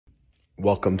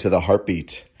Welcome to The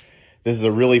Heartbeat. This is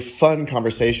a really fun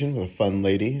conversation with a fun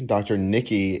lady. Dr.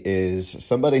 Nikki is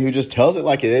somebody who just tells it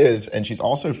like it is, and she's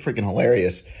also freaking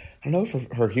hilarious. I don't know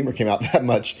if her humor came out that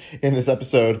much in this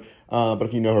episode, but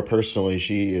if you know her personally,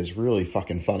 she is really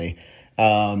fucking funny.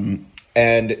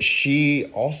 And she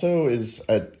also is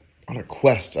on a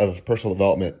quest of personal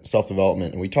development,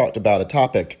 self-development, and we talked about a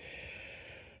topic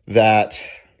that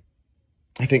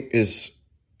I think is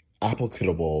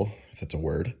applicable, if that's a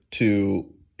word,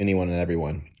 to anyone and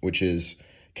everyone, which is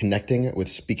connecting with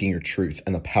speaking your truth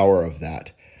and the power of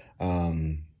that.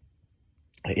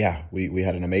 We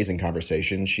had an amazing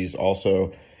conversation. She's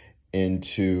also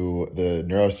into the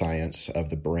neuroscience of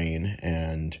the brain,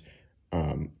 and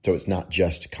so it's not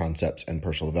just concepts and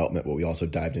personal development, but we also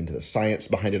dived into the science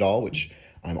behind it all, which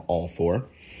I'm all for.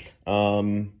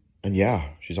 And yeah,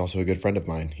 she's also a good friend of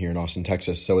mine here in Austin,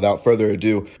 Texas. So without further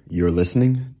ado, you're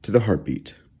listening to The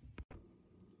Heartbeat.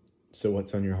 So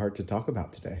what's on your heart to talk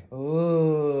about today?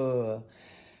 Ooh,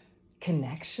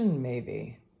 connection,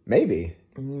 maybe. Maybe.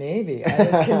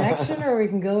 Either connection or we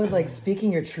can go with like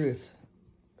speaking your truth.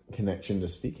 Connection to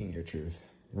speaking your truth.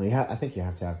 Well, I think you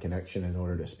have to have connection in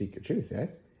order to speak your truth, right?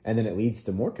 And then it leads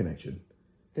to more connection.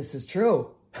 This is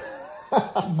true.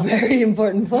 Very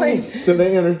important point. So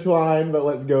they intertwine, but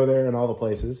let's go there in all the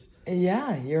places.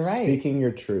 Yeah, you're right. Speaking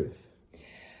your truth.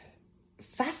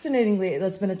 Fascinatingly,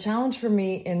 that's been a challenge for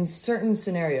me in certain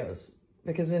scenarios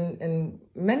because in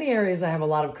many areas I have a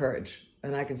lot of courage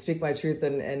and I can speak my truth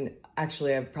and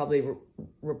actually I've probably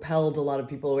repelled a lot of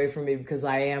people away from me because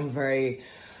I am very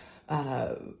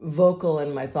vocal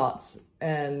in my thoughts.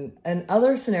 And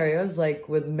other scenarios, like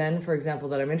with men, for example,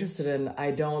 that I'm interested in, I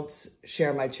don't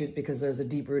share my truth because there's a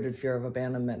deep-rooted fear of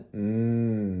abandonment.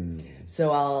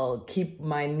 So I'll keep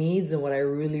my needs and what I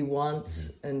really want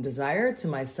and desire to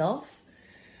myself.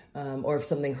 Or if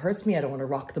something hurts me, I don't want to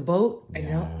rock the boat. Yeah. You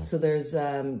know? So there's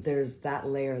that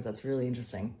layer that's really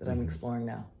interesting that I'm exploring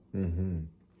now. Mm-hmm.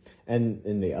 And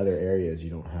in the other areas, you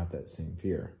don't have that same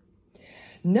fear.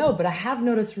 No, but I have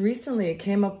noticed recently it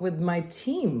came up with my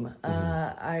team.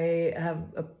 I have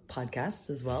a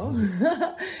podcast as well.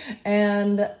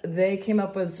 And they came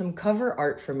up with some cover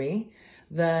art for me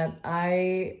that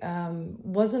I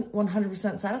wasn't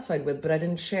 100% satisfied with, but I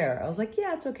didn't share. I was like,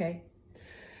 yeah, it's okay.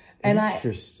 And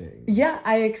Interesting.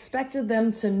 I expected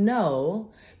them to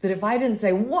know that if I didn't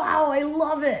say, wow, I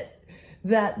love it,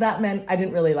 that meant I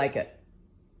didn't really like it.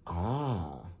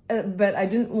 But I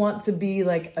didn't want to be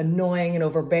like annoying and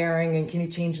overbearing and can you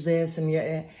change this?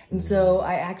 And so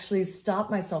I actually stopped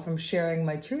myself from sharing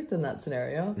my truth in that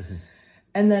scenario. Mm-hmm.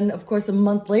 And then, of course, a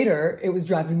month later, it was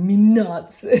driving me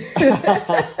nuts.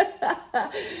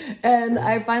 And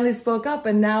I finally spoke up.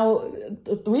 And now,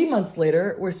 3 months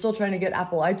later, we're still trying to get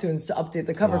Apple iTunes to update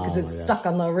the cover because it's stuck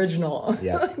on the original.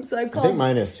 Yeah. So I think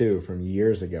mine is too, from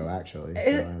years ago, actually. So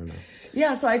I don't know.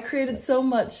 Yeah, so I created so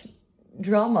much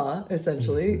drama,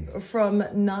 essentially, from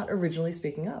not originally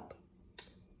speaking up.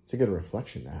 It's a good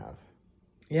reflection to have.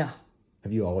 Yeah.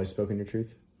 Have you always spoken your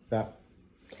truth that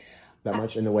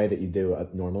much in the way that you do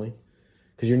normally?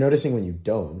 Because you're noticing when you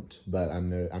don't, but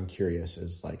I'm curious,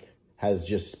 is like, has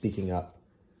just speaking up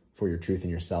for your truth in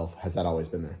yourself, has that always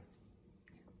been there?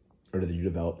 Or did you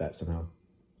develop that somehow?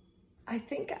 I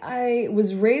think I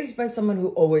was raised by someone who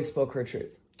always spoke her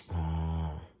truth.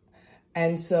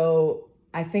 And so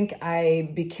I think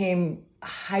I became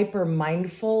hyper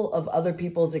mindful of other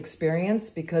people's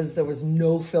experience because there was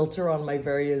no filter on my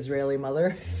very Israeli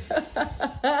mother.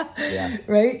 Yeah.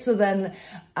 Right? So then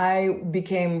I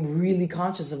became really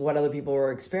conscious of what other people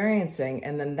were experiencing.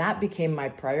 And then that became my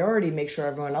priority, make sure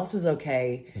everyone else is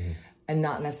okay and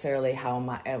not necessarily how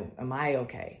am I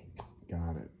okay.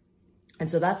 Got it. And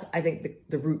so that's, I think,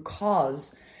 the root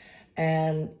cause.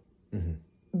 And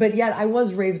but yet I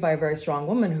was raised by a very strong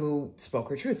woman who spoke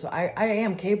her truth. So I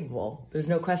am capable. There's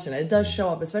no question. It does show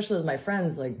up, especially with my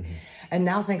friends. And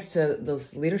now thanks to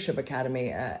this Leadership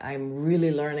Academy, I'm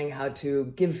really learning how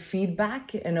to give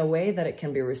feedback in a way that it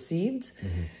can be received.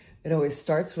 It always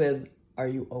starts with, are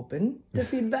you open to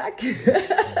feedback?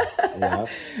 Yeah.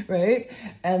 Right?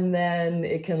 And then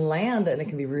it can land and it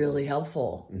can be really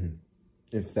helpful.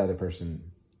 If the other person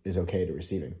is okay to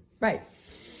receiving. Right.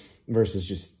 Versus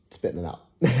just spitting it out.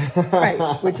 Right,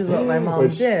 which is what my mom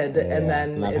did. Yeah, and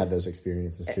then and I've had those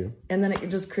experiences too. And then it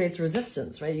just creates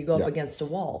resistance, right? You go up against a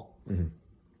wall.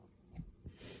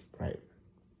 Right.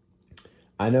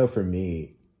 I know for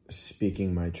me,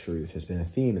 speaking my truth has been a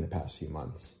theme in the past few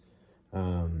months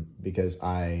because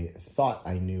I thought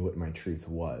I knew what my truth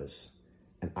was.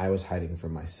 And I was hiding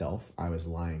from myself. I was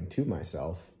lying to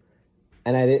myself.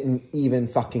 And I didn't even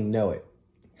fucking know it.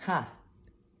 Huh.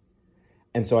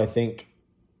 And so I think,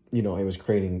 it was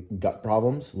creating gut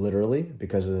problems, literally,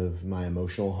 because of my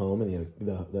emotional home and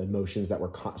the emotions that were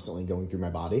constantly going through my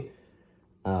body.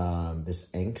 This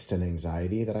angst and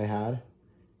anxiety that I had.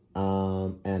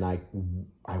 And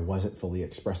I wasn't fully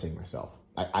expressing myself.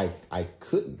 I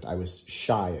couldn't. I was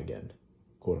shy again,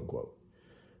 quote unquote.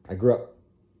 I grew up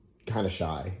kind of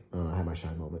shy. I had my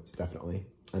shy moments, definitely.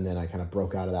 And then I kind of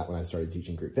broke out of that when I started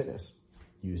teaching group fitness,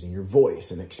 using your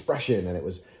voice and expression, and it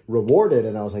was rewarded.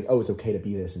 And I was like, oh, it's okay to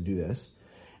be this and do this.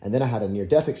 And then I had a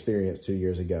near-death experience 2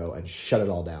 years ago and shut it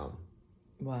all down.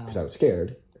 Wow. Because I was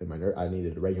scared, and I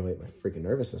needed to regulate my freaking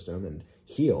nervous system and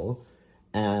heal.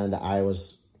 And I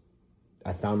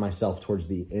found myself towards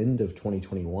the end of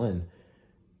 2021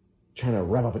 trying to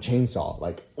rev up a chainsaw.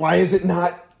 Like, why is it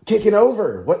not kicking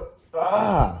over? What?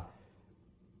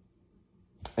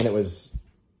 And it was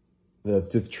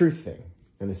the truth thing.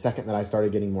 And the second that I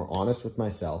started getting more honest with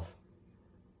myself,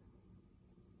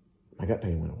 my gut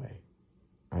pain went away.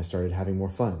 I started having more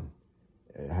fun.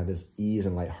 I had this ease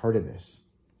and lightheartedness.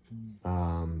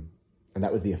 And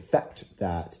that was the effect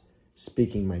that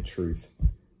speaking my truth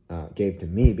gave to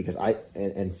me, because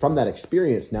and from that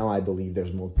experience, now I believe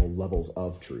there's multiple levels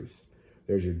of truth.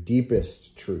 There's your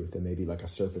deepest truth, and maybe like a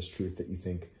surface truth that you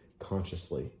think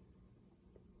consciously.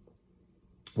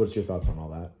 What's your thoughts on all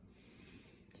that?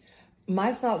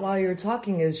 My thought while you were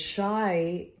talking is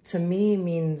shy to me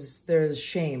means there's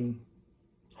shame.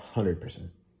 100%.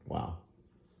 Wow.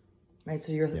 Right.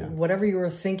 So whatever you were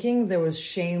thinking, there was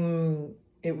shame.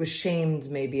 It was shamed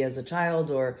maybe as a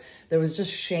child, or there was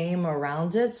just shame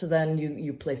around it. So then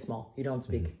you play small. You don't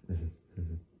speak.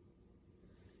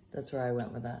 That's where I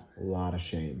went with that. A lot of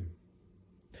shame.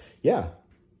 Yeah,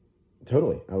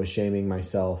 totally. I was shaming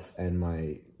myself and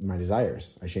my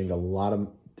desires. I shamed a lot of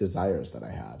desires that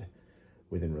I had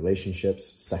within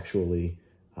relationships, sexually,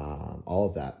 all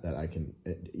of that I can,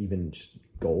 even just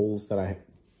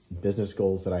business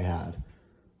goals that I had.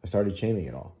 I started shaming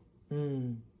it all.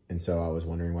 And so I was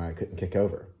wondering why I couldn't kick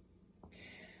over.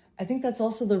 I think that's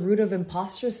also the root of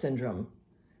imposter syndrome.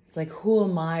 It's like, who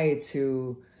am I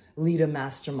to lead a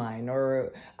mastermind?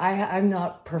 Or I'm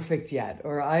not perfect yet.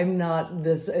 Or I'm not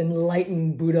this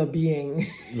enlightened Buddha being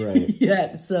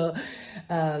yet. So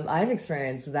I've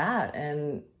experienced that.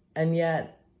 And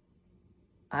yet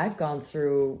I've gone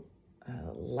through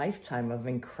a lifetime of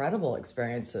incredible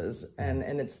experiences. And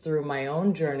it's through my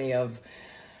own journey of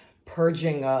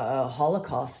purging a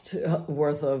Holocaust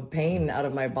worth of pain out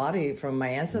of my body from my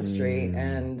ancestry.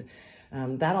 And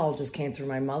that all just came through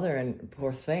my mother, and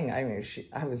poor thing. I mean,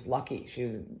 I was lucky. She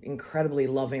was an incredibly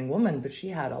loving woman, but she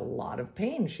had a lot of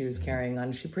pain she was carrying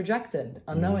on. She projected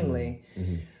unknowingly.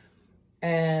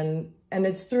 And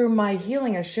it's through my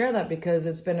healing. I share that because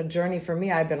it's been a journey for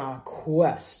me. I've been on a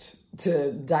quest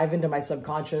to dive into my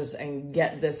subconscious and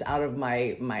get this out of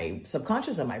my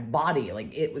subconscious and my body.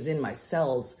 Like, it was in my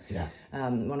cells. Yeah.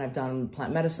 When I've done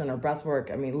plant medicine or breath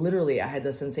work, I mean, literally I had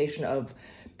the sensation of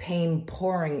pain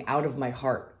pouring out of my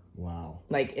heart. Wow.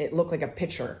 Like, it looked like a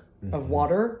pitcher of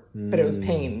water, but it was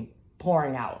pain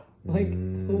pouring out. Like,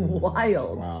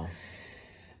 wild. Wow.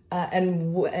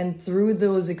 And through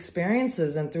those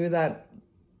experiences and through that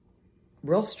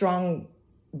real strong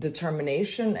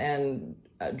determination and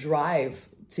drive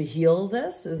to heal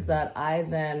this, is that I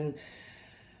then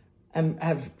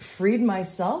have freed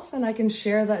myself, and I can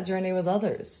share that journey with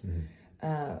others.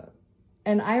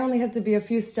 And I only have to be a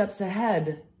few steps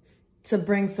ahead to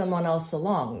bring someone else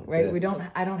along, right?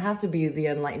 I don't have to be the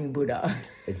enlightened Buddha.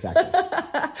 Exactly.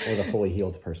 Or the fully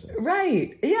healed person.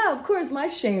 Right. Yeah, of course, my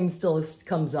shame still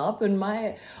comes up, and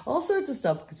my all sorts of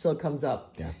stuff still comes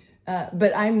up. Yeah.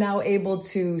 But I'm now able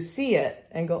to see it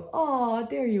and go, oh,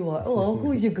 there you are. Oh,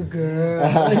 who's your good girl?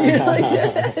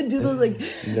 Do those like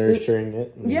nurturing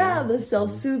it. Yeah, the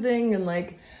self-soothing and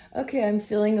like, okay, I'm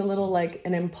feeling a little like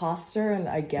an imposter, and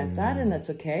I get that, and that's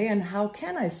okay. And how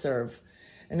can I serve?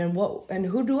 And then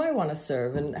who do I want to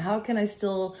serve? And how can I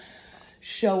still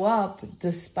show up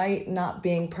despite not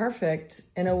being perfect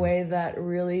in a way that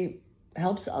really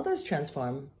helps others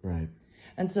transform? Right.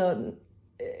 And so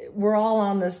we're all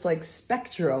on this like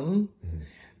spectrum,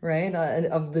 right,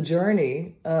 of the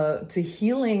journey to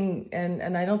healing,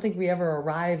 and I don't think we ever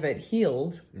arrive at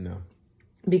healed. No,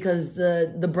 because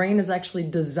the brain is actually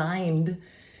designed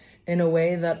in a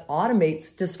way that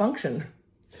automates dysfunction.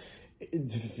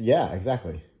 Yeah,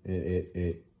 exactly.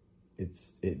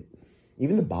 It's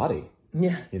even the body.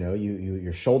 Yeah,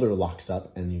 your shoulder locks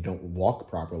up and you don't walk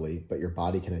properly, but your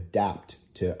body can adapt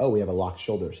to, we have a locked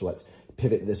shoulder, so let's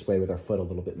pivot this way with our foot a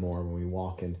little bit more when we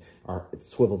walk, and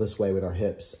swivel this way with our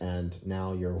hips, and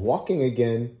now you're walking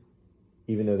again,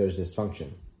 even though there's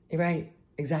dysfunction. Right,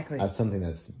 Exactly. That's something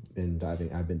I've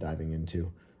been diving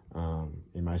into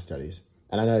in my studies.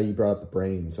 And I know you brought up the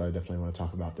brain, so I definitely want to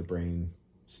talk about the brain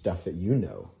stuff that you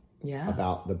know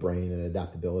about the brain and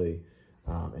adaptability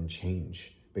and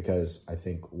change. Because I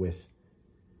think with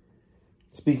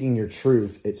speaking your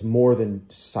truth, it's more than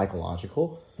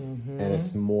psychological, and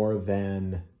it's more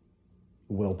than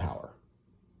willpower.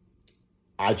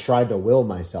 I tried to will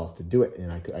myself to do it,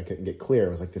 and I couldn't get clear. It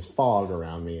was like this fog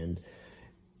around me, and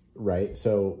right.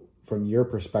 So, from your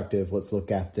perspective, let's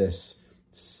look at this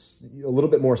a little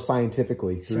bit more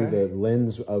scientifically through the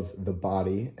lens of the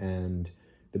body and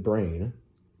the brain.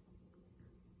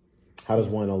 How does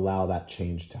one allow that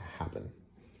change to happen?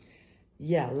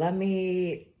 Yeah,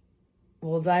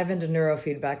 we'll dive into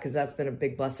neurofeedback because that's been a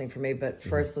big blessing for me. But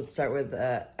first, let's start with,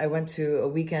 I went to a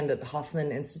weekend at the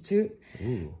Hoffman Institute.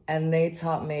 Ooh. And they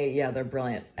taught me, they're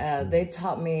brilliant. They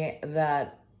taught me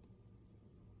that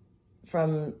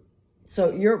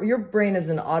so your brain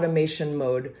is in automation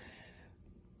mode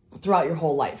throughout your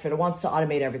whole life. It wants to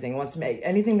automate everything. It wants to make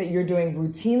anything that you're doing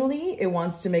routinely. It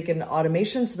wants to make an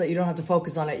automation so that you don't have to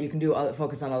focus on it. You can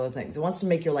focus on other things. It wants to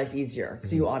make your life easier.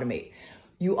 So you automate.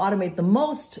 You automate the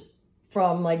most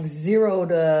from like 0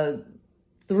 to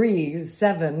 3,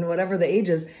 7, whatever the age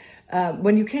is,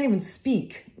 when you can't even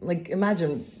speak. Like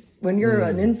imagine when you're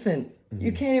an infant,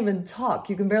 you can't even talk.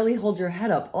 You can barely hold your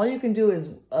head up. All you can do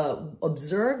is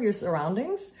observe your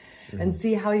surroundings and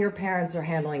see how your parents are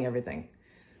handling everything.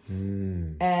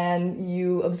 And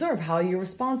you observe how you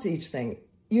respond to each thing.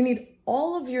 You need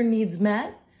all of your needs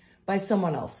met by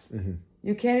someone else.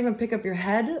 You can't even pick up your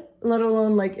head, let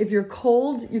alone like if you're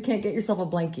cold, you can't get yourself a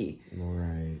blankie.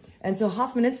 Right. And so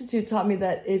Hoffman Institute taught me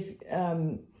that if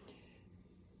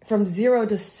from 0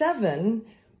 to 7,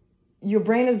 your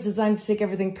brain is designed to take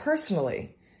everything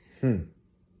personally.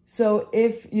 So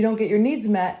if you don't get your needs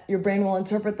met, your brain will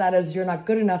interpret that as you're not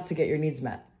good enough to get your needs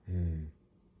met.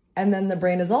 And then the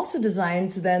brain is also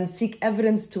designed to then seek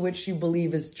evidence to which you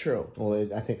believe is true. Well,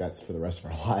 I think that's for the rest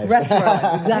of our lives. Rest of our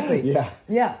lives, exactly.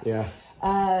 Yeah.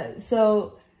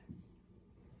 So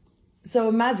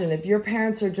imagine if your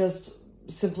parents are just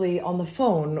simply on the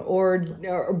phone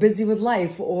or busy with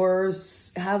life or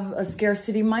have a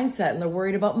scarcity mindset and they're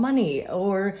worried about money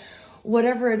or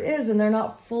whatever it is, and they're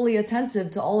not fully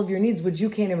attentive to all of your needs, which you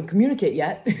can't even communicate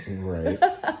yet. Right.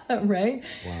 Right?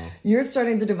 Wow. You're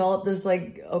starting to develop this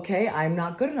like, okay, I'm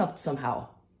not good enough somehow.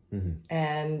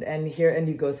 And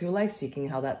you go through life seeking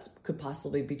how that could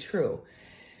possibly be true.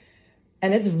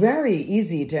 And it's very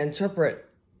easy to interpret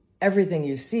everything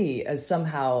you see as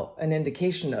somehow an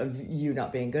indication of you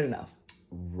not being good enough.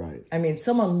 Right. I mean,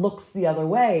 someone looks the other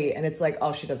way and it's like,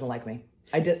 oh, she doesn't like me.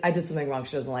 I did something wrong.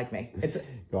 She doesn't like me. It's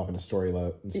go off in a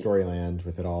storyland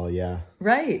with it all. Yeah.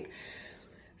 Right.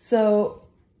 So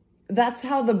that's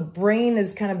how the brain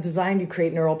is kind of designed. You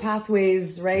create neural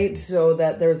pathways, right? So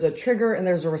that there's a trigger and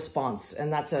there's a response,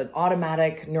 and that's an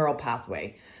automatic neural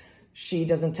pathway. She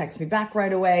doesn't text me back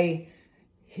right away.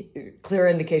 Clear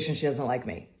indication she doesn't like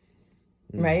me,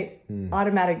 right?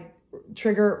 Automatic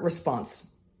trigger response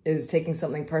is taking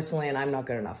something personally and I'm not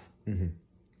good enough.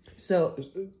 So,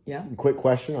 yeah. Quick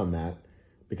question on that,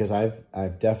 because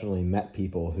I've definitely met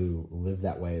people who live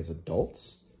that way as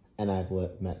adults, and I've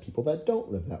met people that don't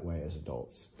live that way as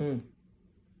adults.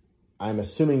 I'm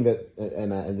assuming that,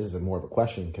 and this is more of a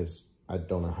question because I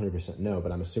don't 100% know,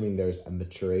 but I'm assuming there's a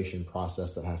maturation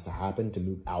process that has to happen to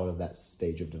move out of that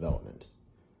stage of development.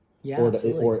 Yeah,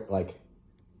 absolutely.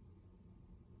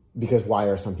 Because why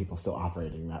are some people still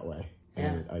operating that way? Yeah.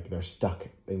 And like they're stuck,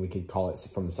 and we could call it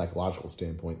from the psychological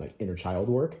standpoint, like inner child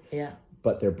work. Yeah.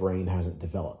 But their brain hasn't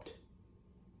developed.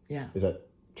 Yeah. Is that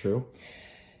true?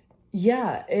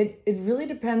 Yeah. It really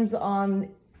depends on,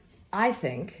 I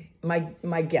think,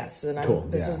 my guess, and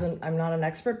I'm not an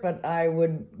expert, but I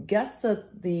would guess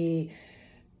that the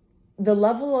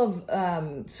level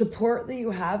of support that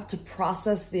you have to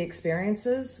process the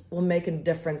experiences will make a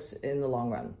difference in the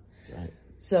long run. Right.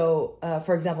 So,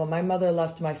 for example, my mother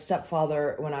left my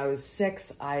stepfather when I was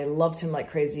 6. I loved him like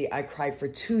crazy. I cried for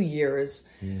 2 years.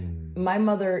 My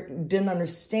mother didn't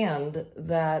understand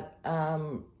that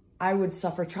I would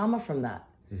suffer trauma from that.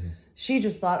 She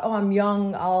just thought, oh, I'm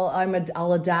young.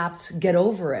 I'll adapt. Get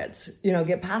over it.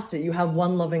 Get past it. You have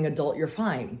one loving adult. You're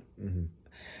fine.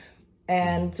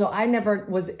 And so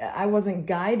I wasn't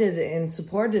guided and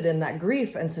supported in that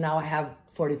grief. And so now I have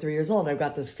 43 years old. I've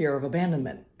got this fear of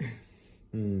abandonment.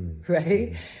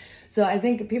 Right? So I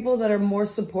think people that are more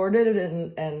supported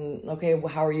and okay, well,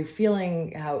 how are you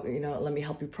feeling? How, let me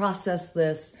help you process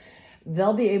this.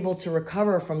 They'll be able to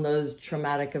recover from those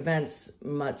traumatic events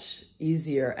much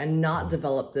easier and not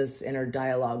develop this inner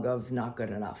dialogue of not good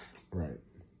enough. Right.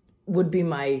 would be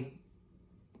my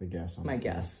guess. My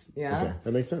guess. Yeah. Okay,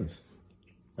 that makes sense.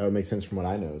 That would make sense from what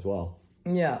I know as well.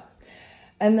 Yeah.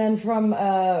 And then from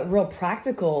a real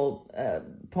practical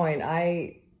point,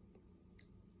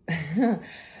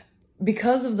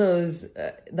 because of those,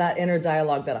 that inner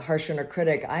dialogue, that harsh inner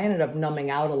critic, I ended up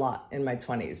numbing out a lot in my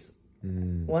 20s.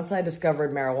 Once I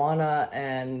discovered marijuana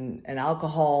and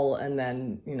alcohol, and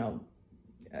then,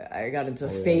 I got into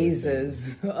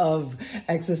phases of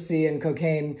ecstasy and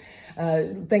cocaine.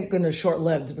 Thank goodness,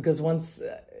 short-lived, because once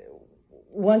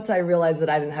I realized that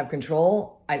I didn't have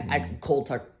control, I could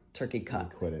cold turkey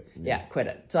cut. Quit it. Yeah, quit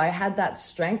it. So I had that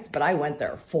strength, but I went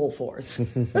there full force.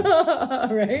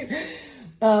 Right?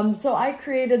 So I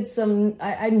created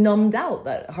I numbed out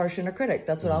that harsh inner critic.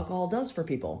 That's what alcohol does for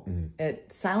people.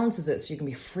 It silences it so you can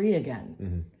be free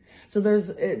again. So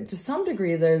to some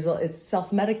degree, it's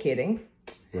self-medicating.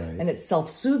 Right. And it's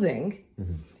self-soothing.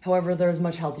 However, there's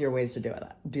much healthier ways to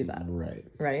do that.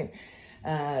 Right.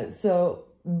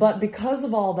 But because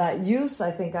of all that use,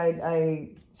 I think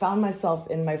I found myself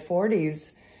in my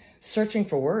 40s searching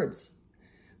for words.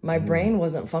 My brain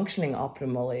wasn't functioning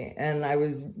optimally, and I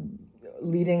was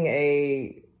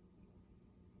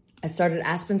I started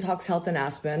Aspen Talks Health in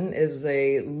Aspen. It was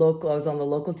I was on the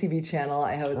local TV channel.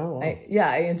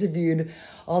 I interviewed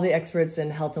all the experts in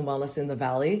health and wellness in the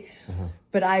Valley.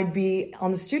 But I'd be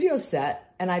on the studio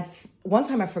set, and one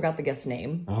time I forgot the guest's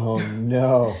name. Oh,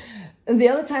 no. And the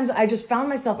other times I just found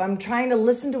myself, I'm trying to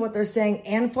listen to what they're saying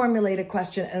and formulate a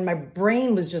question, and my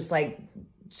brain was just like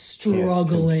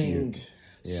struggling.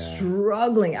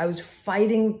 Struggling. I was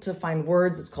fighting to find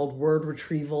words. It's called word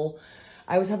retrieval.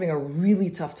 I was having a really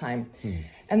tough time.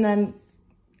 And then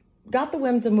got the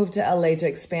whim to move to LA to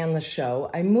expand the show.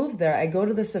 I moved there. I go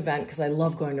to this event because I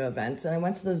love going to events. And I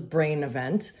went to this brain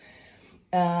event.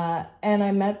 And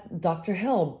I met Dr.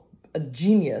 Hill, a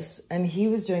genius. And he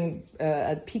was doing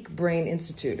at Peak Brain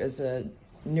Institute as a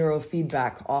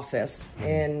neurofeedback office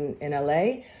in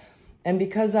LA. And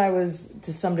because I was,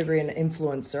 to some degree, an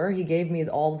influencer, he gave me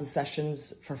all the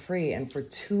sessions for free. And for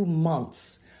 2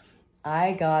 months,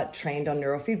 I got trained on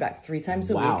neurofeedback 3 times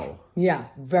a week. Wow. Yeah,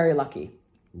 very lucky.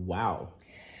 Wow.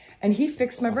 And he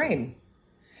fixed my brain.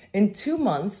 In 2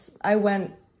 months, I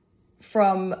went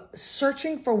from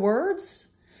searching for words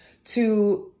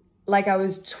to like I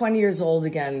was 20 years old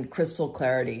again, crystal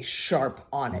clarity, sharp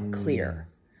on it, clear.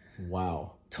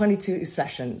 Wow. 22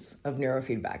 sessions of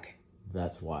neurofeedback.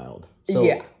 That's wild.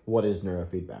 So what is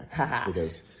neurofeedback?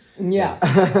 Because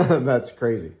that's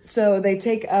crazy. So they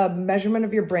take a measurement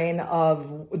of your brain,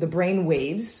 of the brain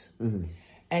waves,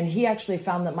 and he actually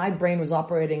found that my brain was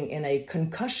operating in a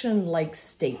concussion-like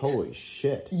state. Holy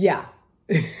shit. Yeah.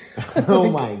 Oh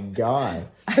my God.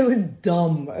 I was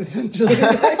dumb, essentially.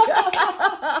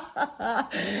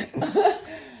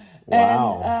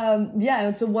 Wow.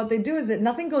 And so what they do is that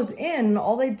nothing goes in.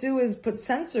 All they do is put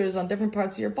sensors on different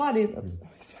parts of your body. That's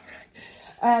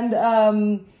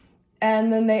right.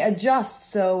 And then they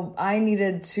adjust. So I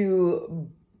needed to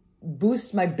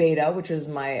boost my beta, which is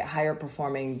my higher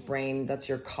performing brain. That's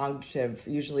your cognitive,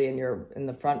 usually in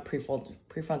the front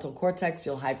prefrontal cortex,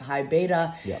 you'll have high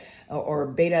beta or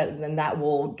beta, and then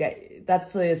that's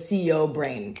the CEO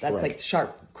brain. That's like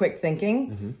sharp, quick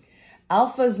thinking.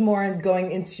 Alpha is more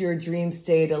going into your dream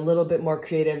state, a little bit more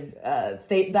creative.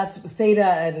 That's theta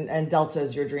and delta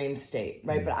is your dream state,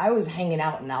 right? But I was hanging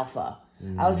out in alpha.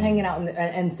 I was hanging out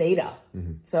in theta.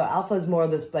 So alpha is more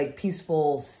of this like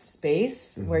peaceful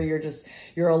space where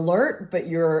you're alert, but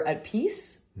you're at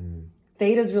peace.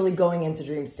 Theta is really going into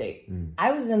dream state.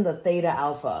 I was in the theta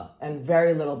alpha and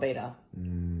very little beta.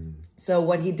 So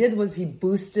what he did was he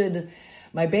boosted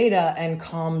my beta and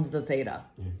calmed the theta.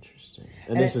 Interesting.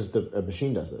 And this is a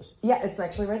machine does this? Yeah, it's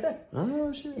actually right there.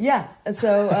 Oh, shit. Yeah.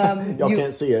 So y'all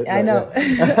can't see it. I know.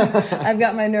 I've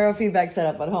got my neurofeedback set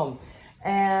up at home.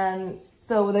 And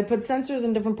so they put sensors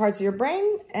in different parts of your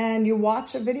brain, and you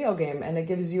watch a video game, and it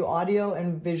gives you audio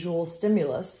and visual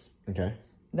stimulus. Okay.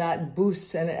 That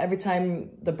boosts, and every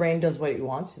time the brain does what it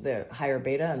wants, the higher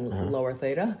beta and lower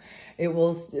theta, it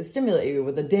will stimulate you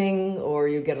with a ding, or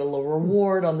you get a little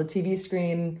reward on the TV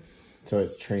screen. So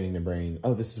it's training the brain.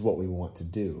 Oh, this is what we want to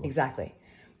do. Exactly.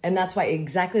 And that's why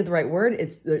exactly the right word,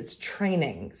 it's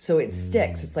training. So it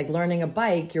sticks. It's like learning a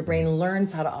bike. Your brain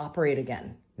learns how to operate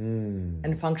again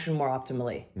and function more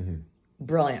optimally.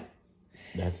 Brilliant.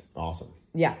 That's awesome.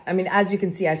 Yeah. I mean, as you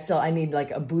can see, I need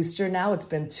like a booster now. It's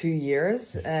been 2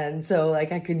 years. And so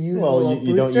like I could use a little booster.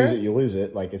 You don't use it, you lose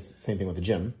it. Like it's the same thing with the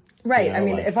gym. Right. You know, I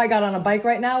mean, if I got on a bike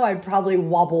right now, I'd probably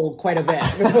wobble quite a bit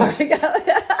before I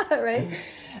got right.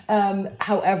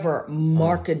 However,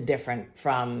 marked different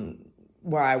from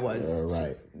where I was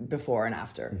before and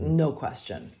after, no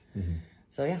question.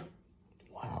 So yeah.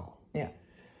 Wow. Yeah.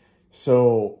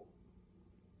 So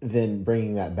then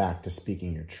bringing that back to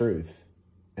speaking your truth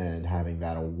and having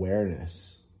that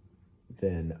awareness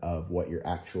then of what your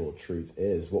actual truth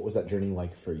is, what was that journey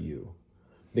like for you?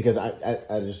 Because I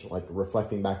just like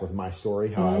reflecting back with my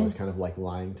story, how I was kind of like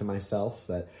lying to myself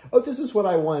that, oh, this is what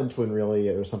I want, when really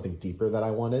it was something deeper that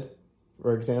I wanted,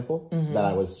 for example, that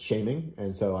I was shaming.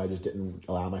 And so I just didn't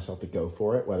allow myself to go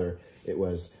for it, whether it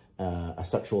was a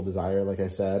sexual desire, like I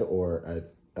said, or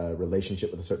a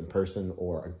relationship with a certain person,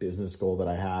 or a business goal that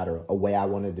I had, or a way I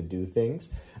wanted to do things,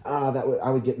 I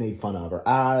would get made fun of, or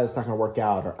it's not going to work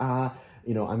out, or I'm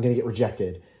going to get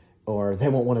rejected, or they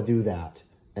won't want to do that.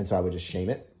 And so I would just shame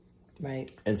it. Right.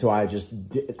 And so I just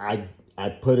I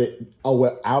put it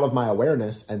out of my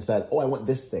awareness and said, oh, I want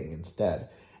this thing instead.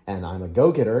 And I'm a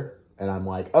go-getter, and I'm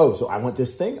like, oh, so I want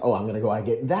this thing? Oh, I'm going to go I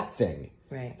get that thing.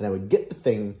 Right. And I would get the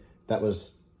thing that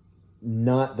was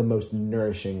not the most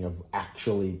nourishing of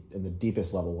actually in the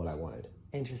deepest level what I wanted.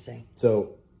 Interesting.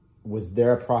 So was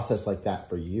there a process like that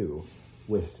for you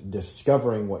with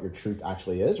discovering what your truth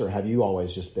actually is? Or have you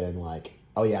always just been like,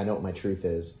 oh yeah, I know what my truth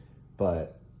is,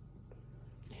 but...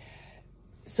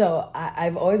 So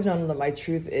I've always known that my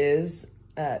truth is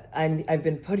I've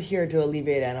been put here to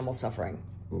alleviate animal suffering.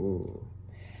 Ooh.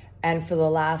 And for the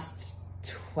last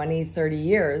 20, 30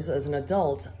 years as an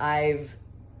adult, I've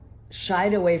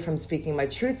shied away from speaking my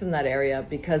truth in that area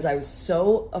because I was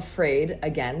so afraid,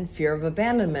 again, fear of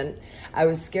abandonment. I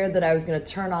was scared that I was going to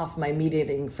turn off my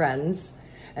meat-eating friends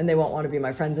and they won't want to be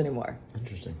my friends anymore.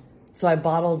 Interesting. So I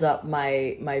bottled up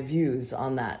my views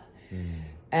on that.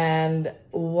 And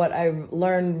what I've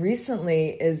learned recently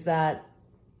is that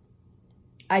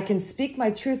I can speak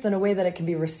my truth in a way that it can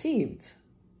be received.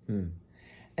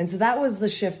 And so that was the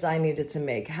shift I needed to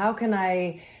make. How can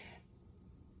I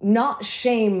not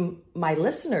shame my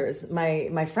listeners,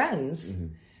 my friends,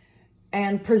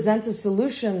 and present a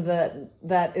solution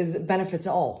that is benefits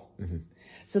all?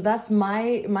 So that's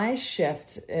my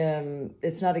shift.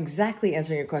 It's not exactly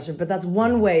answering your question, but that's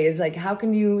one way, is like, how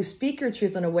can you speak your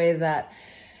truth in a way that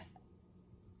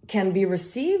can be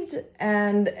received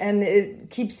and it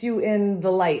keeps you in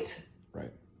the light,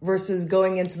 right? Versus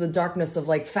going into the darkness of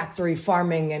like factory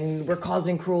farming and we're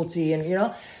causing cruelty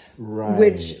and right,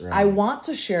 which right. I want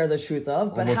to share the truth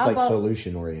of, but almost how like about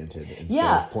solution oriented instead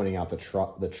of pointing out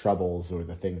the troubles or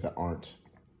the things that aren't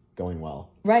going well.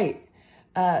 Right.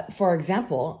 For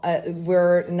example,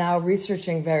 we're now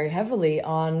researching very heavily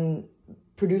on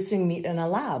producing meat in a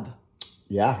lab.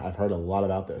 Yeah, I've heard a lot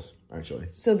about this, actually.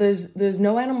 So there's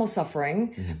no animal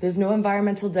suffering. There's no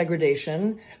environmental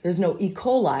degradation. There's no E.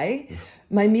 coli.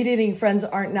 My meat-eating friends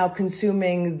aren't now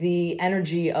consuming the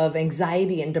energy of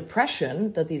anxiety and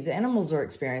depression that these animals are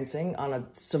experiencing on a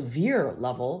severe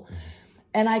level.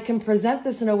 And I can present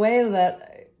this in a way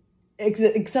that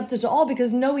accepted to all,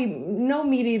 because no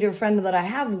meat-eater friend that I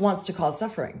have wants to cause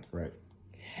suffering. Right.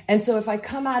 And so if I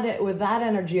come at it with that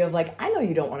energy of like, I know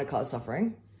you don't want to cause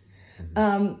suffering.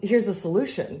 Here's the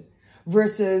solution.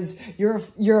 Versus you're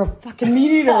a fucking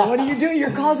meat eater. What are you doing? You're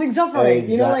causing suffering.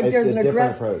 There's an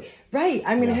aggressive approach. Right.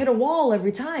 I'm gonna hit a wall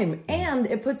every time. And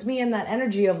it puts me in that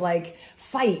energy of like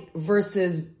fight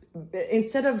versus,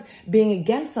 instead of being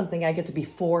against something, I get to be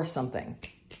for something.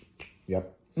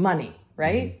 Yep. Money,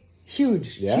 right?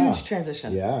 Huge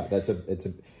transition. Yeah,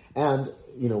 and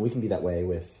we can be that way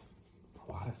with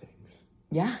a lot of things.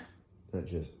 Yeah. Not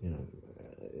just,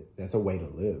 that's a way to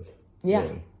live. Yeah.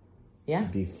 Really. Yeah.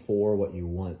 Be for what you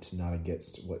want, not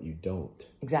against what you don't.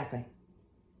 Exactly.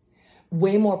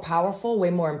 Way more powerful,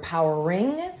 way more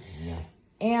empowering,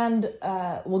 and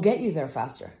will get you there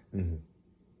faster.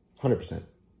 100%.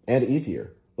 And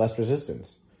easier. Less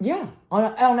resistance. Yeah.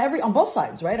 On both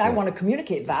sides, right? I want to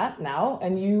communicate that now,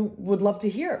 and you would love to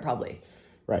hear it probably.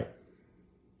 Right.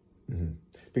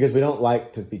 Because we don't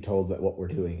like to be told that what we're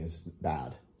doing is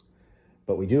bad.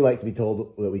 But we do like to be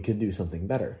told that we could do something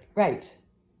better. Right.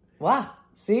 Wow.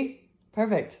 See?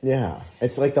 Perfect. Yeah.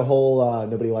 It's like the whole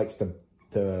nobody likes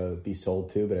to be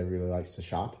sold to, but everybody likes to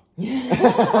shop. True.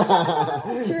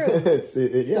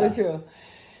 So true.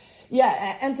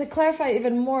 Yeah. And to clarify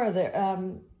even more,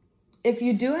 if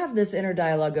you do have this inner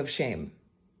dialogue of shame,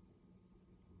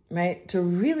 right, to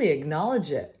really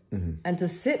acknowledge it and to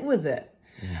sit with it.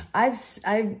 I've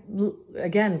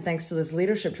again, thanks to this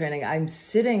leadership training, I'm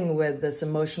sitting with this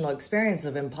emotional experience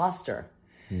of imposter,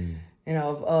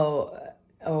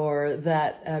 or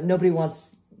that nobody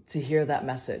wants to hear that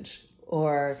message,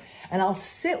 and I'll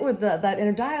sit with that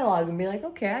inner dialogue and be like,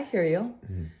 okay, I hear you.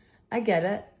 I get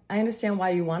it. I understand why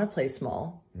you want to play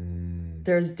small.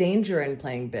 There's danger in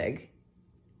playing big.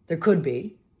 There could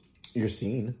be. You're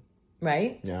seen.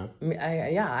 Right? Yeah.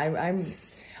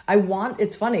 I want,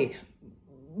 it's funny,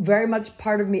 very much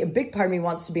part of me, a big part of me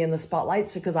wants to be in the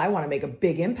spotlight because I want to make a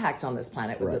big impact on this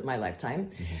planet with my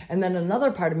lifetime. Mm-hmm. And then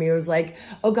another part of me was like,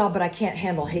 oh God, but I can't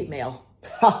handle hate mail.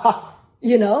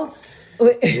 You know?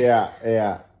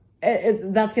 Yeah.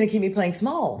 That's going to keep me playing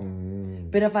small.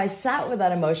 But if I sat with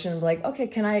that emotion and be like, okay,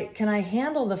 can I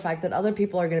handle the fact that other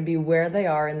people are going to be where they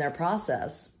are in their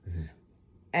process,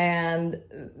 and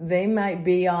they might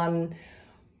be on,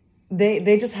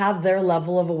 they just have their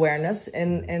level of awareness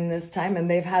in this time,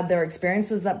 and they've had their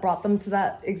experiences that brought them to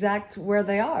that exact where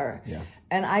they are. Yeah.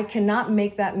 And I cannot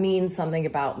make that mean something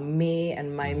about me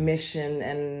and my mission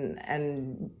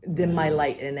and dim my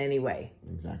light in any way.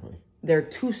 Exactly. They're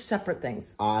two separate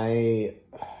things.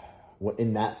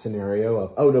 In that scenario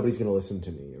of, oh, nobody's going to listen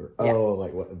to me, or,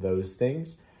 like what those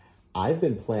things, I've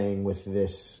been playing with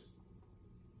this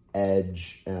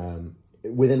edge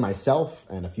within myself,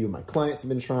 and a few of my clients have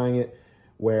been trying it,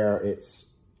 where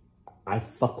I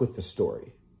fuck with the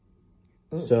story.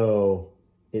 Ooh. So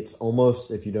it's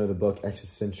almost, if you know the book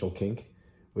Existential Kink,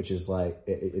 which is like,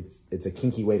 it's a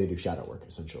kinky way to do shadow work,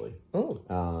 essentially. Ooh.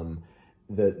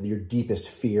 Your deepest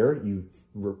fear, you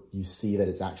see that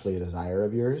it's actually a desire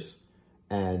of yours,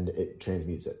 and it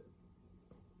transmutes it.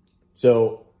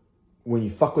 So when you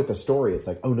fuck with the story, it's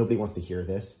like, oh, nobody wants to hear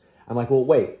this. I'm like, well,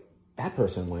 wait, that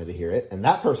person wanted to hear it, and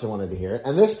that person wanted to hear it,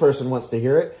 and this person wants to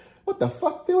hear it. What the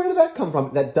fuck? Where did that come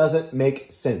from? That doesn't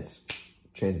make sense.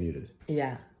 Transmuted.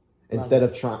 Yeah. Instead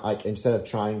of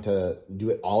trying to do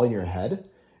it all in your head,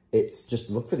 it's just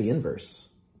look for the inverse.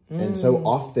 And so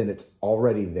often it's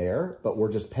already there, but we're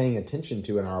just paying attention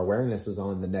to it, and our awareness is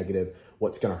on the negative,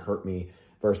 what's going to hurt me,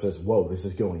 versus, whoa, this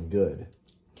is going good.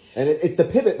 And it's the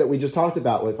pivot that we just talked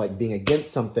about with like being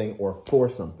against something or for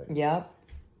something. Yep.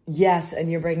 Yes, and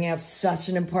you're bringing up such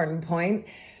an important point.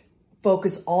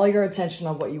 Focus all your attention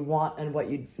on what you want and what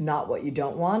you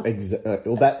don't want. Can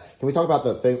we talk about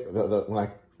the thing when I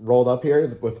rolled up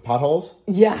here with potholes?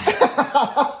 Yeah.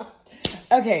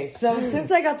 Okay, so since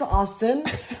I got to Austin,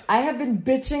 I have been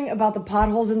bitching about the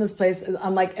potholes in this place.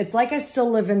 I'm like, it's like I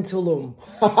still live in Tulum.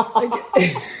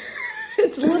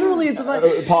 It's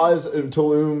pause.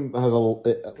 Tulum has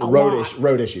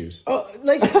road issues.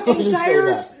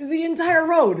 The entire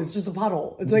road is just a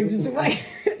pothole. It's like just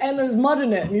and there's mud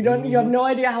in it, and you have no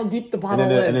idea how deep the pothole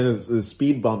is. And then the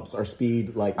speed bumps are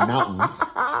speed like mountains.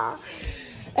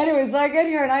 Anyway, so I get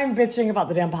here and I'm bitching about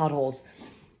the damn potholes,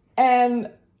 and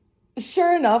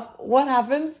sure enough, what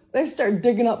happens? They start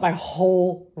digging up my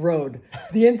whole road.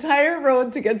 The entire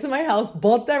road to get to my house,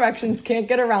 both directions, can't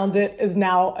get around it, is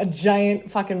now a giant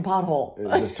fucking pothole.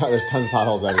 There's tons of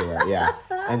potholes everywhere, yeah.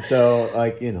 And so,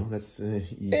 like, that's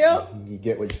you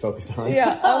get what you focus on.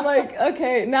 Yeah, I'm like,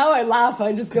 okay, now I laugh.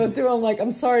 I just go through, I'm like,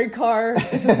 I'm sorry, car.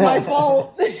 This is my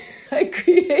fault. I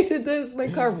created this. My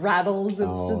car rattles.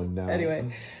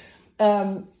 Anyway.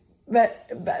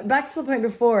 But back to the point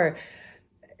before,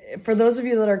 for those of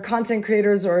you that are content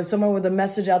creators or someone with a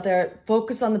message out there,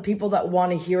 focus on the people that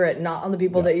want to hear it, not on the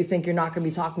people that you think you're not going to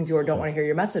be talking to or don't want to hear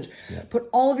your message. Yeah. Put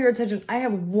all of your attention. I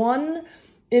have one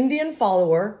Indian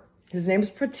follower. His name is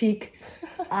Pratik.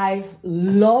 I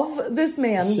love this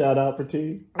man. Shout out,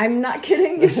 Pratik. I'm not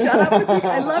kidding. Shout out, Pratik.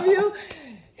 I love you.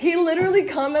 He literally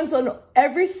comments on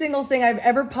every single thing I've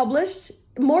ever published,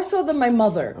 more so than my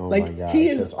mother. Oh my gosh, he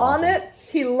is on it.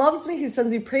 He loves me. He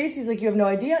sends me praise. He's like, you have no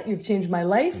idea. You've changed my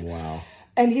life. Wow.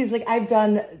 And he's like,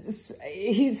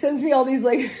 he sends me all these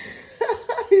like,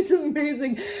 he's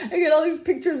amazing. I get all these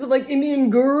pictures of like Indian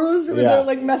gurus with their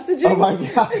like messaging. Oh my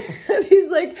God. And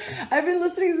he's like, I've been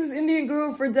listening to this Indian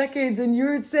guru for decades, and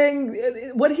you're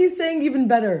saying what he's saying even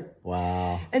better.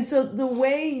 Wow. And so the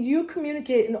way you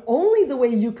communicate, and only the way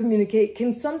you communicate,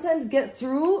 can sometimes get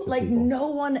through like people. No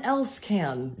one else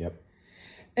can. Yep.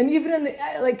 And even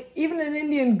an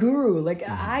Indian guru,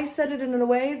 I said it in a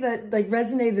way that like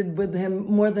resonated with him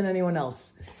more than anyone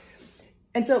else.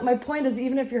 And so my point is,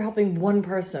 even if you're helping one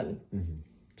person,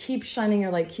 keep shining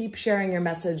your light, keep sharing your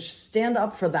message, stand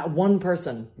up for that one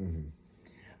person.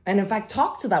 And in fact,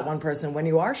 talk to that one person when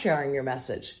you are sharing your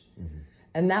message.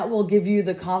 And that will give you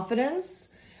the confidence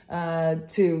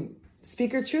to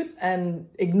speak your truth and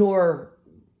ignore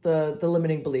the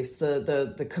limiting beliefs,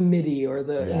 the committee or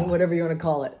whatever you want to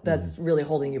call it, that's really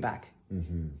holding you back.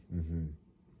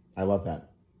 I love that.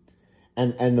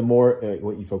 And the more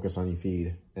what you focus on, you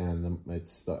feed, and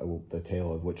it's the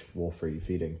tail of which wolf are you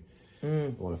feeding?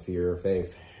 The one of fear or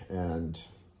faith, and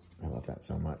I love that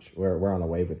so much. We're on a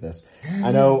wave with this.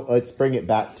 I know. Let's bring it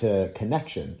back to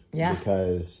connection,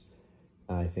 because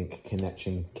I think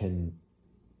connection can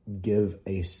give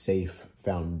a safe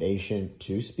foundation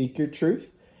to speak your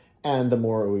truth. And the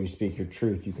more you speak your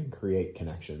truth, you can create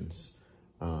connections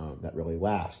that really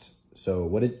last. So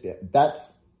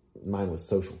mine was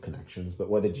social connections, but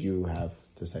what did you have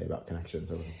to say about connections?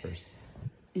 That was the first.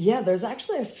 Yeah, there's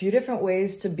actually a few different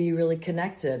ways to be really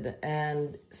connected,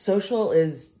 and social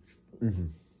is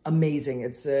amazing.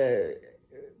 It's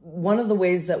one of the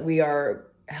ways that we are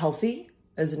healthy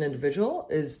as an individual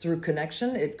is through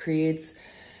connection. It creates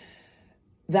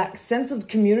that sense of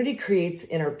community, creates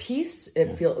inner peace.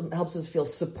 It helps us feel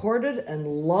supported and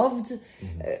loved.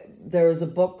 There was a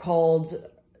book called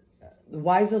The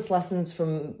Wisest Lessons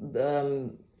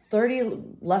from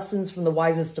 30 Lessons from the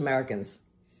Wisest Americans.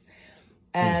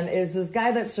 And it's this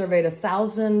guy that surveyed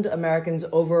 1,000 Americans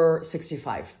over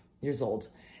 65 years old.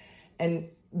 And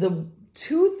the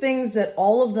two things that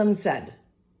all of them said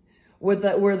were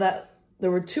that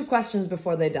there were two questions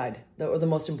before they died that were the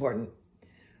most important.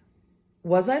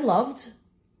 Was I loved?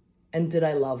 And did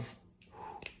I love?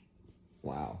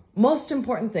 Wow. Most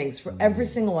important things for every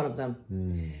single one of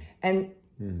them. And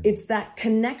it's that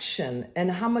connection and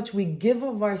how much we give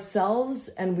of ourselves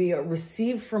and we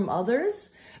receive from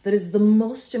others that is the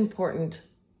most important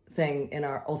thing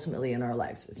ultimately in our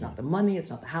lives. It's not the money,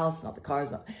 it's not the house, it's not the cars,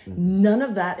 none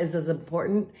of that is as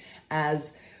important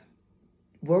as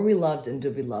were we loved and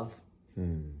did we love?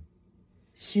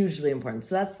 Hugely important.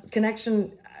 So that's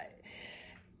connection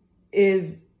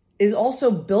is also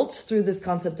built through this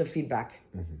concept of feedback.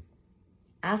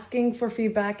 Asking for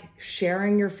feedback,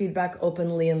 sharing your feedback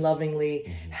openly and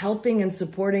lovingly, helping and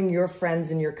supporting your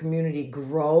friends in your community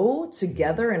grow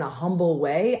together in a humble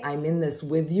way. I'm in this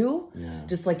with you,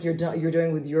 just like you're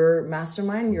doing with your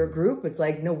mastermind, your group. It's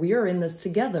like, no, we are in this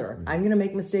together. I'm going to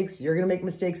make mistakes. You're going to make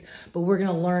mistakes, but we're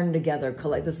going to learn together.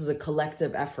 This is a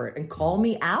collective effort, and call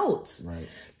me out. Right.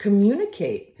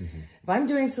 Communicate. If I'm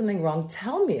doing something wrong,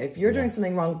 tell me. If you're doing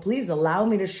something wrong, please allow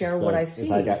me to share what I see.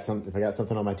 If I got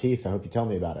something on my teeth, I hope you tell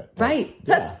me about it. Right.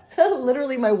 That's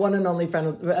literally my one and only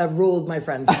rule with my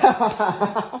friends.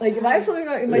 Like, if I have something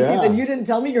in my teeth and you didn't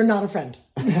tell me, you're not a friend.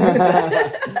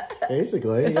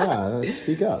 Basically,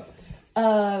 speak up.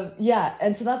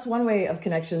 And so that's one way of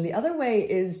connection. The other way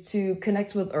is to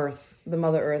connect with Earth, the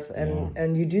Mother Earth,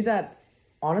 and you do that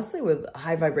honestly with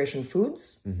high vibration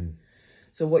foods.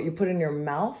 So what you put in your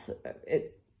mouth,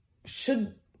 it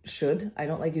should, I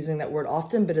don't like using that word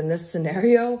often, but in this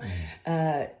scenario,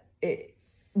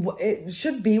 it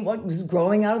should be what was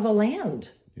growing out of the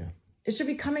land. Yeah. It should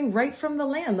be coming right from the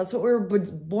land. That's what we're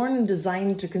born and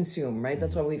designed to consume, right?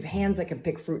 That's why we have hands that can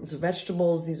pick fruits and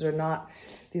vegetables. These are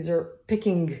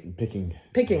picking.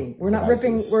 We're not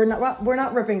ripping, we're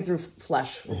not ripping through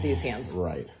flesh with these hands.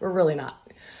 Right. We're really not.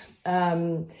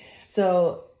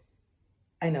 So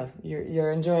I know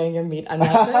you're enjoying your meat. I'm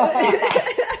not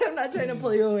trying to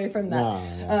pull you away from that.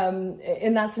 No.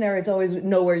 In that scenario, it's always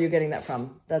know where you're getting that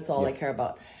from. That's all I care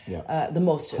about. The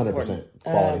most 100% important.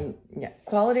 Quality.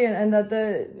 Quality, and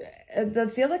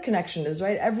that's the other connection is,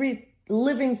 right? Every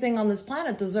living thing on this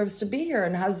planet deserves to be here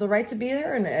and has the right to be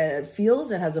here, and it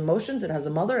feels, it has emotions, it has a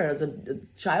mother, it has a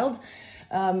child.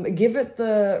 Give it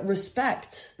the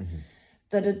respect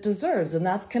that it deserves, and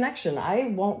that's connection. I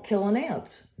won't kill an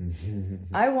ant.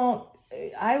 I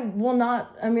will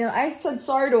not. I mean, I said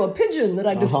sorry to a pigeon that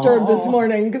I disturbed this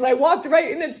morning because I walked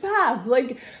right in its path.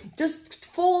 Like, just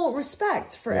full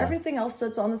respect for everything else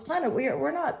that's on this planet.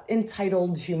 We're not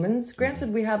entitled humans.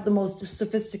 Granted, we have the most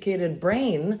sophisticated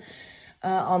brain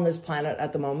on this planet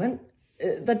at the moment.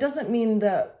 That doesn't mean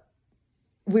that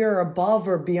we're above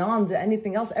or beyond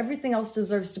anything else. Everything else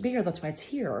deserves to be here. That's why it's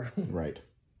here. Right.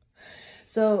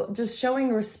 So just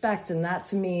showing respect, and that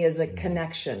to me is a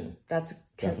connection. That's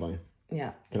definitely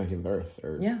connecting with Earth,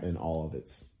 in all of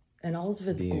its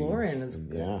glory and its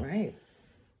right.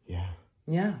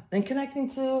 Yeah. And connecting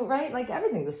to like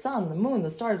everything, the sun, the moon, the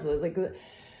stars.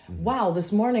 Wow,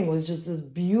 this morning was just this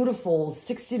beautiful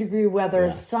 60-degree weather.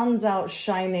 Sun's out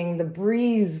shining, the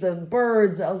breeze, the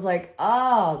birds. I was like,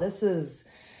 this is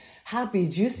happy,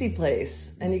 juicy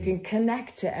place, and you can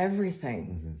connect to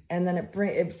everything, and then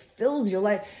it fills your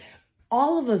life.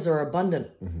 All of us are abundant.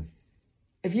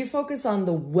 If you focus on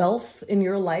the wealth in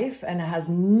your life, and it has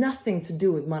nothing to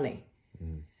do with money,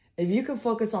 if you can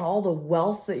focus on all the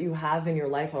wealth that you have in your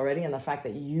life already, and the fact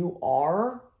that you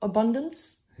are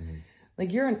abundance,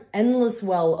 like you're an endless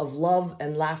well of love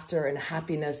and laughter and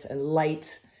happiness and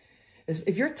light.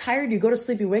 If you're tired, you go to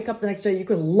sleep, you wake up the next day, you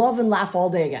can love and laugh all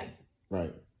day again.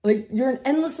 Right. Like, you're an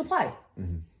endless supply.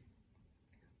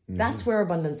 That's where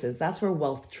abundance is. That's where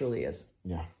wealth truly is.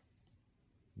 Yeah.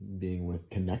 Being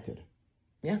connected.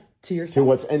 Yeah. To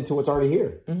yourself. To what's already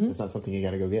here. It's not something you got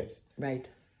to go get. Right.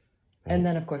 And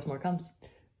then, of course, more comes.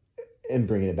 And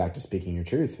bringing it back to speaking your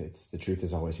truth. The truth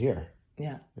is always here.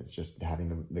 Yeah. It's just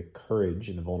having the courage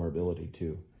and the vulnerability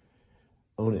to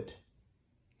own it.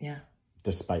 Yeah.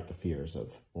 Despite the fears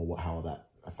of, well, how will that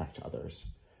affect others?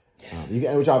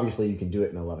 Which obviously you can do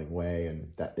it in a loving way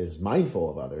and that is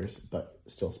mindful of others, but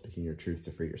still speaking your truth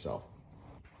to free yourself.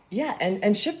 Yeah,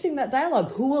 and shifting that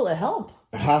dialogue. Who will it help?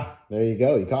 Aha, there you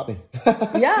go. You caught me.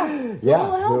 Yeah. Who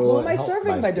will it help? Who am I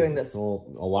serving by doing this? Well,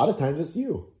 a lot of times it's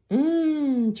you.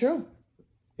 True.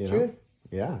 You know? Truth.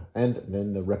 Yeah. And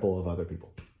then the ripple of other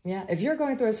people. Yeah. If you're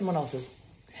going through it, someone else's.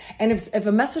 And if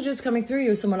a message is coming through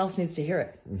you, someone else needs to hear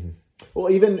it. Mm-hmm. Well,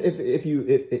 even if you,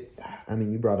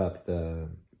 you brought up the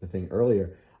thing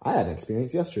earlier. I had an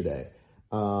experience yesterday.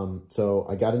 So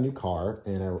I got a new car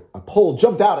and a pole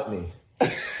jumped out at me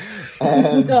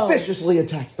and viciously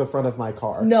attacked the front of my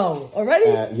car. No, already?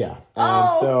 Yeah. And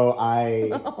so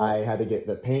I had to get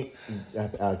the paint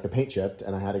chipped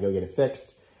and I had to go get it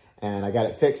fixed. And I got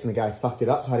it fixed and the guy fucked it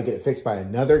up. So I had to get it fixed by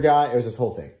another guy. It was this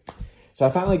whole thing. So I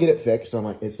finally get it fixed and I'm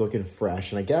like, it's looking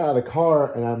fresh. And I get out of the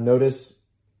car and I notice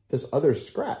this other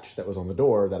scratch that was on the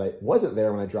door that I wasn't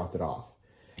there when I dropped it off.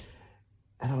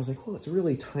 And I was like, well, it's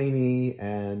really tiny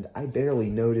and I barely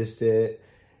noticed it.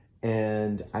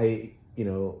 And I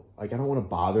don't want to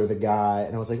bother the guy.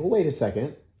 And I was like, well, wait a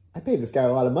second. I paid this guy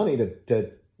a lot of money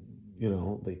to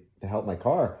help my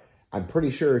car. I'm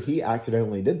pretty sure he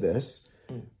accidentally did this.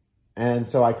 And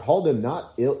so I called him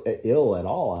not ill at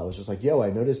all. I was just like, yo, I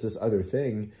noticed this other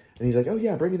thing. And he's like, oh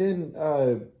yeah, bring it in.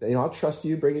 I'll trust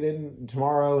you. Bring it in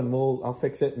tomorrow and I'll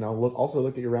fix it. And I'll also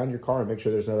look around your car and make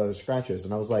sure there's no other scratches.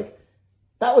 And I was like,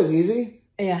 that was easy.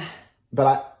 Yeah.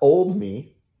 But old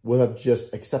me would have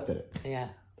just accepted it. Yeah.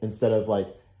 Instead of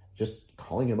just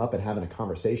calling him up and having a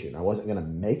conversation. I wasn't going to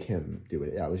make him do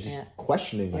it. I was just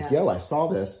questioning yo, I saw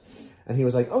this. And he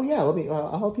was like, oh yeah,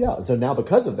 I'll help you out. And so now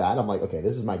because of that, I'm like, okay,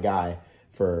 this is my guy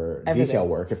for detail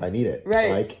work if I need it.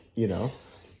 Right.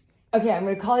 Okay, I'm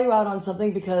going to call you out on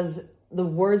something because the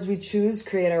words we choose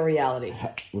create our reality.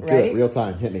 Let's do it. Real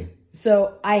time. Hit me.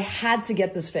 So I had to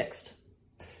get this fixed.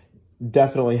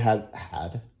 Definitely had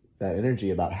that energy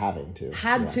about having to.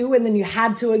 Had to, and then you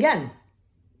had to again.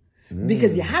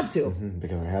 Because you had to.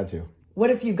 Because I had to. What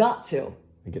if you got to?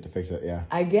 I get to fix it, yeah.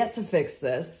 I get to fix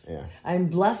this. Yeah. I'm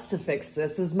blessed to fix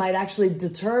this. This might actually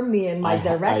deter me in my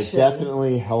direction. I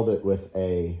definitely held it with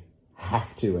a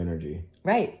have to energy.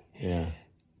 Right. Yeah.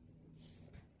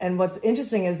 And what's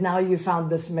interesting is now you found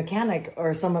this mechanic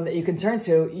or someone that you can turn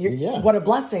to. What a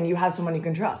blessing. You have someone you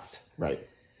can trust. Right.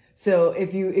 So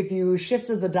if you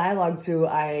shifted the dialogue to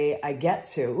I get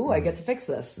to, I get to fix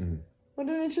this. Mm-hmm. What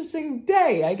an interesting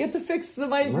day. I get to fix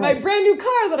my brand new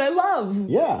car that I love.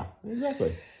 Yeah,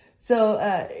 exactly.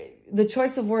 So the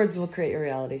choice of words will create your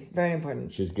reality. Very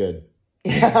important. She's good.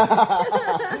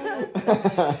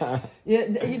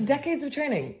 Decades of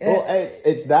training. Well,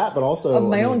 it's that, but also of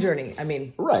my own journey. I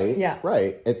mean, right. Yeah,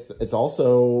 right. It's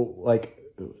also like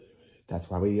that's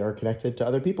why we are connected to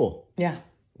other people. Yeah,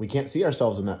 we can't see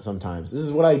ourselves in that sometimes. This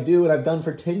is what I do, and I've done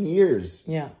for 10 years.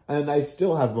 Yeah, and I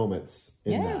still have moments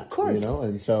in that. Of course,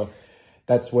 and so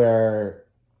that's where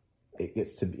it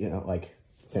gets to be.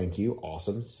 Thank you,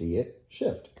 awesome, see it,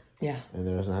 shift. Yeah. And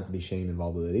there doesn't have to be shame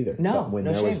involved with it either. No, but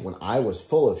when I was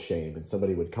full of shame and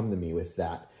somebody would come to me with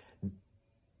that,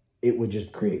 it would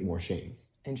just create more shame.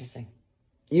 Interesting.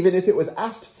 Even if it was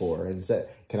asked for and said,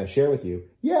 can I share with you?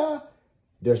 Yeah.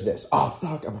 There's this. Oh,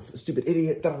 fuck, I'm a stupid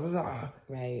idiot. Da, da, da.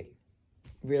 Right.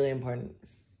 Really important.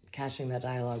 Catching that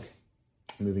dialogue.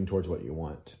 Moving towards what you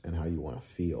want and how you want to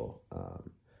feel.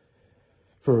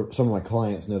 For some of my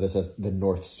clients know this as the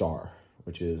North Star,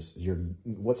 which is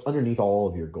what's underneath all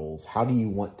of your goals. How do you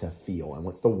want to feel? And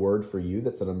what's the word for you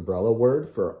that's an umbrella word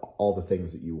for all the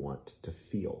things that you want to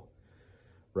feel,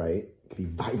 right? It could be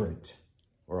vibrant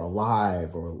or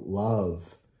alive or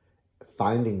love.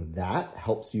 Finding that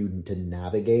helps you to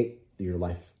navigate your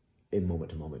life in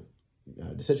moment-to-moment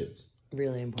decisions.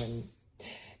 Really important.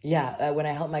 Yeah, when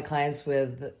I help my clients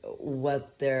with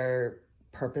what their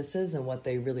purpose is and what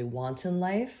they really want in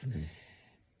life,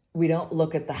 we don't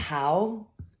look at the how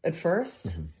at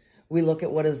first. We look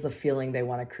at what is the feeling they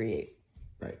want to create.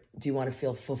 Right. Do you want to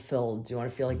feel fulfilled? Do you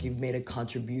want to feel like you've made a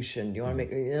contribution? Do you want to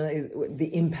make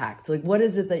the impact? Like, what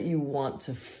is it that you want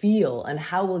to feel, and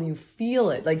how will you feel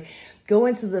it? Like, go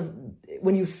into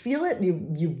when you feel it,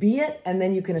 you be it, and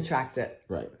then you can attract it.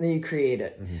 Right. Then you create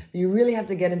it. You really have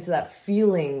to get into that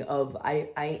feeling of I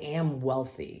am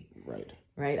wealthy. Right.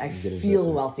 Right? I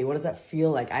feel wealthy. What does that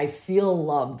feel like? I feel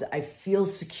loved. I feel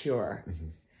secure.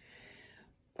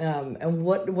 And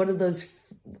what are those,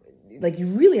 like, you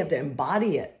really have to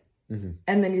embody it.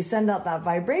 And then you send out that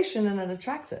vibration and it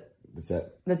attracts it. That's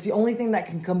it. That's the only thing that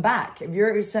can come back. If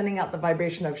you're sending out the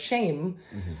vibration of shame,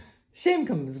 shame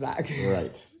comes back.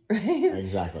 Right. Right?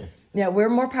 Exactly. Yeah, we're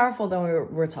more powerful than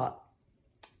we're taught.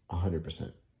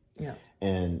 100%. Yeah.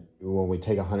 And when we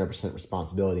take 100%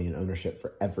 responsibility and ownership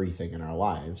for everything in our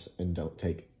lives and don't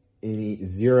take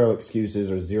zero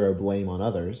excuses or zero blame on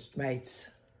others, Right.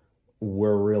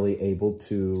 we're really able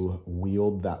to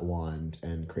wield that wand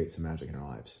and create some magic in our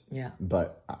lives. Yeah.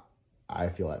 But I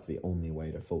feel that's the only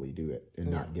way to fully do it and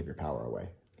not give your power away.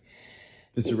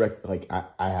 It's direct. Like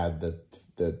I had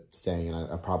the saying,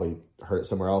 and I probably heard it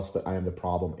somewhere else, but I am the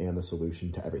problem and the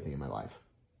solution to everything in my life.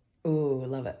 Ooh,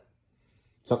 love it.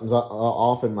 Something's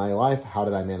off in my life. How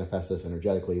did I manifest this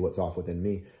energetically? What's off within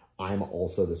me? I'm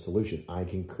also the solution. I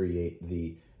can create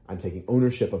I'm taking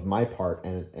ownership of my part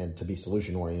and to be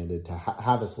solution oriented, to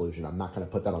have a solution. I'm not going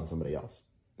to put that on somebody else.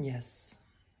 Yes.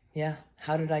 Yeah.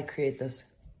 How did I create this?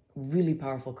 Really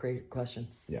powerful question.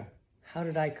 Yeah. How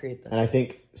did I create this? And I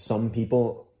think some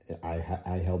people,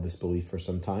 I held this belief for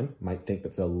some time, might think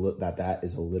that that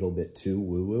is a little bit too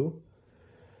woo-woo.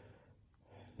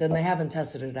 Then they haven't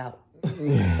tested it out.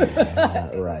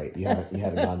 Right. You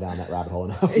haven't gone down that rabbit hole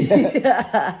enough yet.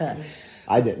 Yeah.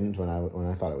 I didn't when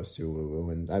I thought it was too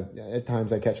woo-woo. And at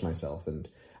times I catch myself, and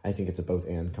I think it's a both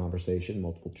and conversation.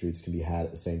 Multiple truths can be had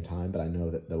at the same time, but I know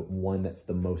that the one that's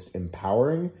the most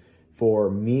empowering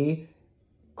for me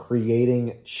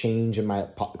creating change in my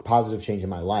positive change in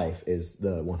my life is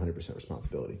the 100%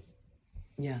 responsibility.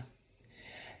 Yeah.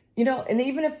 And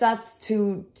even if that's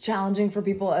too challenging for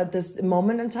people at this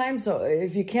moment in time, so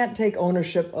if you can't take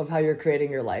ownership of how you're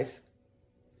creating your life,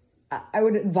 I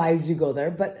would advise you go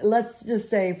there. But let's just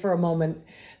say for a moment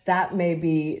that may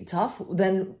be tough.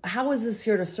 Then how is this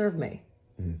here to serve me?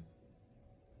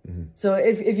 So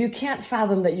if you can't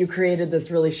fathom that you created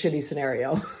this really shitty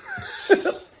scenario,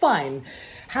 fine.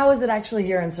 How is it actually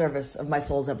here in service of my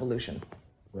soul's evolution?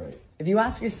 Right. If you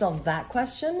ask yourself that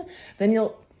question, then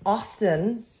you'll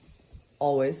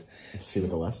always see what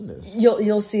the lesson is.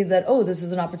 You'll see that, this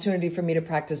is an opportunity for me to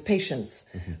practice patience,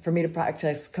 for me to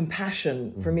practice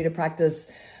compassion, for me to practice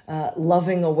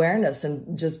loving awareness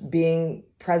and just being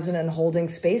present and holding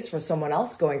space for someone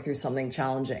else going through something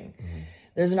challenging.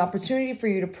 There's an opportunity for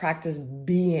you to practice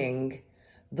being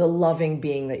the loving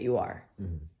being that you are.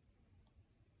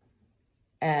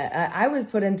 And I was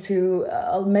put into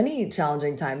many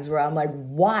challenging times where I'm like,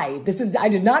 why? I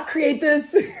did not create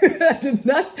this. I did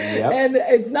not. Yep. And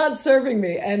it's not serving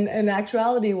me. And in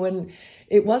actuality, when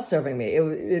it was serving me,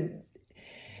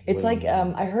 it's like,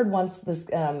 I heard once this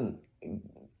man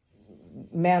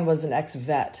was an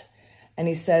ex-vet, and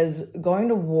he says, going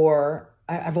to war,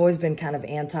 I've always been kind of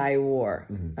anti-war.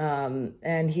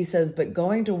 And he says, but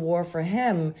going to war for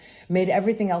him made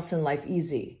everything else in life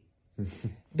easy.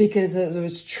 Because it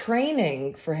was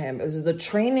training for him. It was the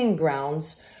training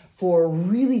grounds for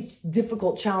really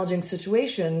difficult, challenging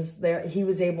situations. There, he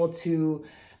was able to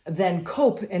then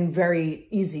cope in very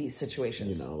easy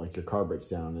situations. Like your car breaks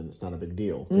down and it's not a big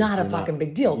deal. Not a fucking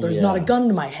big deal. There's not a gun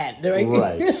to my head.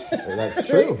 Right? That's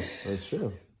true. That's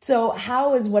true. So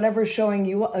how is whatever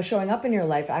showing up in your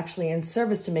life actually in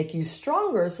service to make you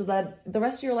stronger so that the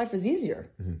rest of your life is easier?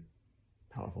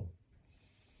 Powerful.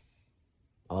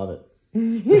 I love it.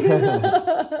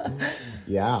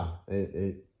 Yeah,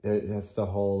 that's the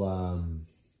whole I'm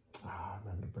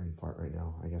having a brain fart right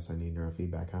now. I guess I need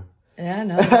neurofeedback, huh? Yeah,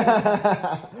 no.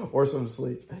 Or some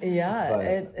sleep. Yeah,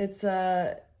 it's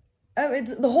the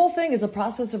whole thing is a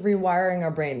process of rewiring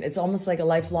our brain. It's almost like a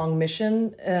lifelong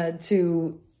mission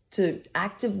to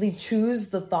actively choose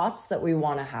the thoughts that we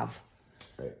want to have.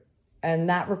 And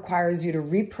that requires you to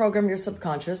reprogram your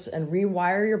subconscious and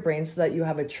rewire your brain so that you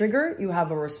have a trigger, you have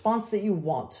a response that you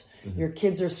want. Your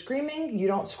kids are screaming, you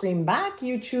don't scream back,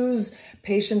 you choose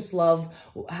patience, love.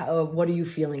 What are you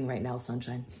feeling right now,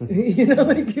 sunshine?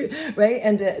 Right?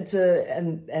 And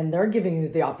and they're giving you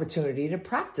the opportunity to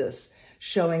practice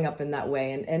showing up in that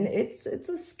way. And it's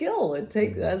a skill. It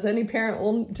takes, as any parent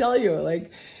will tell you,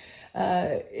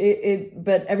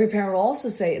 but every parent will also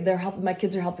say my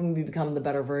kids are helping me become the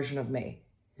better version of me.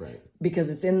 Right.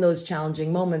 Because it's in those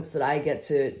challenging moments that I get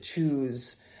to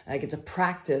choose, I get to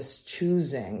practice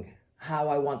choosing how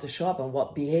I want to show up and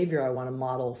what behavior I want to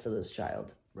model for this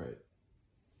child. Right.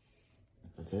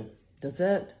 That's it.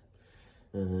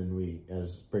 And then we,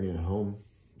 as bringing it home,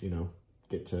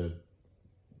 get to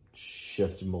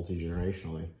shift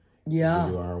multi-generationally. Yeah. As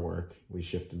we do our work, we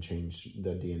shift and change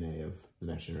the DNA of the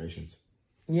next generations.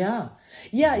 Yeah.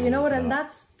 Yeah. You know what? And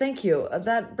thank you.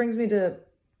 That brings me to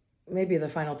maybe the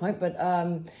final point, but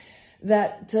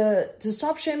that to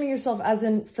stop shaming yourself, as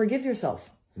in forgive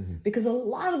yourself. because a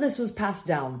lot of this was passed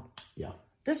down. Yeah.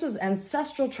 This was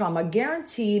ancestral trauma.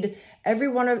 Guaranteed every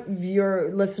one of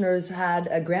your listeners had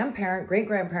a grandparent,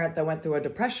 great-grandparent that went through a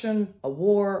depression, a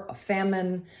war, a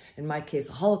famine, in my case,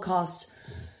 a Holocaust.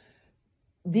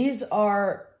 This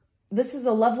is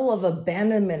a level of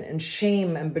abandonment and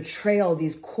shame and betrayal,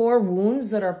 these core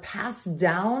wounds that are passed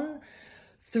down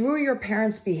through your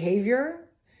parents' behavior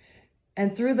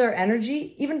and through their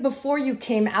energy. Even before you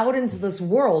came out into this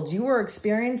world, you were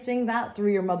experiencing that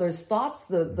through your mother's thoughts.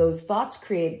 Those thoughts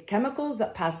create chemicals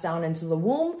that pass down into the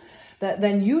womb that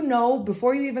then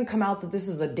before you even come out that this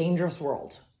is a dangerous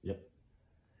world. Yep.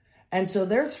 And so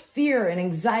there's fear and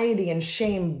anxiety and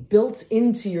shame built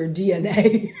into your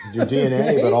DNA. Your DNA,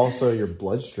 right? But also your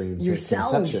bloodstream. Your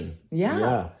cells.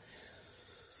 Yeah.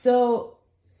 So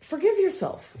forgive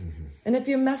yourself. And if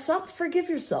you mess up, forgive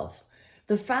yourself.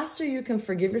 The faster you can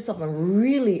forgive yourself and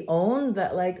really own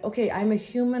that, like, okay, I'm a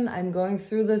human. I'm going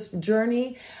through this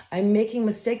journey. I'm making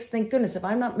mistakes. Thank goodness. If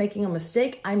I'm not making a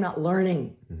mistake, I'm not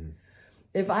learning.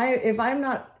 If I'm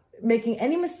not making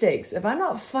any mistakes, if I'm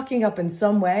not fucking up in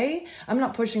some way, I'm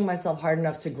not pushing myself hard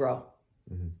enough to grow.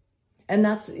 And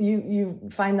that's, you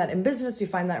find that in business, you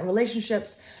find that in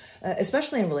relationships,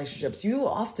 especially in relationships. You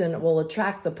often will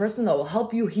attract the person that will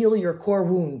help you heal your core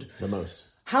wound. The most.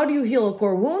 How do you heal a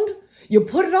core wound? You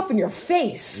put it up in your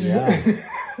face. Yeah.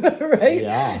 Right?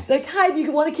 Yeah. It's like, hi, do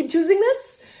you want to keep choosing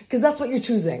this? Because that's what you're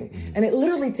choosing. And it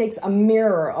literally takes a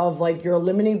mirror of like your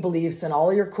limiting beliefs and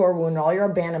all your core wound, and all your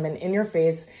abandonment in your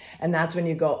face. And that's when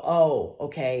you go, oh,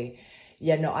 okay.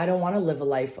 Yeah, no, I don't want to live a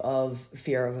life of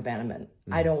fear of abandonment.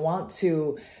 I don't want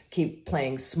to keep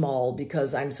playing small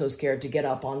because I'm so scared to get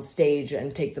up on stage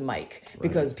and take the mic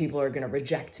because people are going to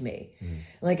reject me.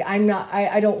 Like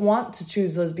I don't want to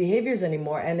choose those behaviors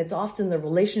anymore. And it's often the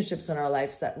relationships in our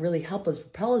lives that really help us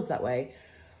propel us that way.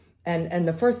 And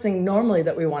the first thing normally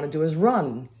that we want to do is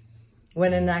run.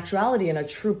 When in actuality, in a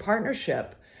true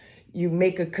partnership, you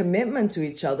make a commitment to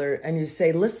each other and you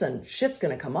say, listen, shit's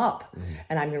going to come up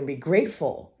and I'm going to be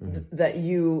grateful that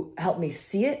you help me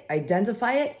see it,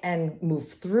 identify it, and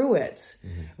move through it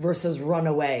versus run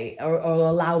away or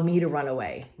allow me to run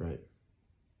away. Right.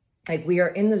 Like, we are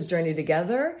in this journey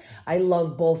together. I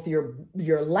love both your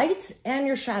light and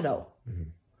your shadow.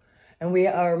 And we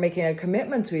are making a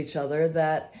commitment to each other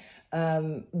that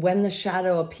when the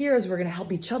shadow appears, we're going to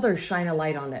help each other shine a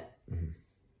light on it.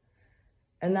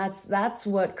 And that's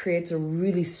what creates a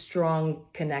really strong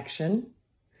connection.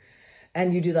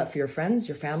 And you do that for your friends,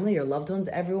 your family, your loved ones,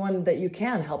 everyone that you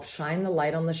can. Help shine the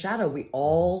light on the shadow.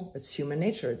 It's human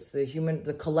nature. It's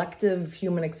the collective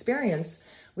human experience.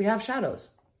 We have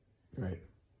shadows. Right.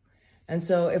 And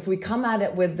so if we come at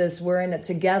it with this, we're in it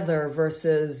together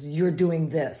versus you're doing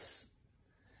this.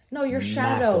 No, your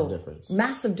shadow.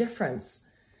 Massive difference.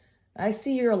 I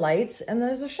see your light and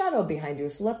there's a shadow behind you.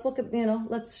 So let's look at,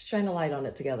 let's shine a light on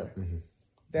it together.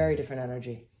 Very different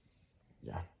energy.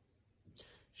 Yeah.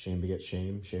 Shame begets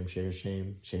shame. Shame shares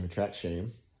shame. Shame attracts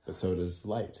shame. But so does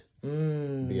light.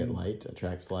 Beget light,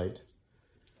 attracts light,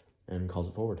 and calls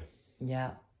it forward.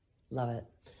 Yeah. Love it.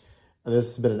 And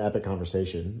this has been an epic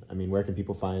conversation. I mean, where can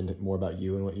people find more about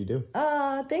you and what you do?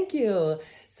 Thank you.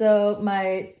 So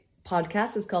my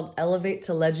podcast is called Elevate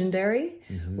to Legendary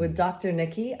with Dr.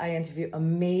 Nikki. I interview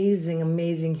amazing,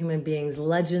 amazing human beings,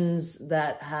 legends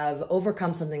that have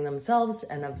overcome something themselves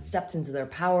and have stepped into their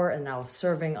power and now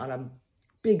serving on a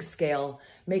big scale,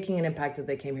 making an impact that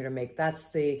they came here to make. That's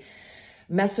the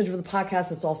message of the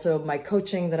podcast. It's also my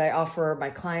coaching that I offer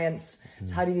my clients.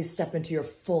 It's how do you step into your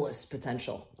fullest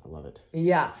potential? I love it.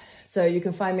 Yeah. So you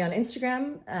can find me on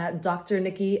Instagram at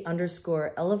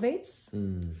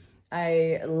Dr.Nikki_elevates.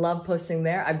 I love posting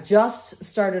there. I've just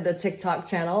started a TikTok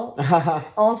channel.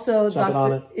 Also,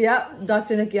 Dr.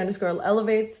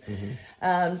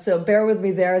 Nikki_elevates. So bear with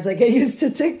me there as I get used to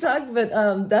TikTok,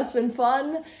 but that's been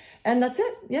fun. And that's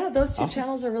it. Yeah, those two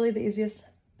channels are really the easiest.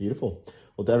 Beautiful.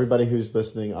 Well, to everybody who's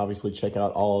listening, obviously check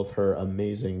out all of her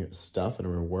amazing stuff and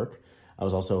her work. I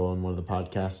was also on one of the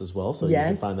podcasts as well, so you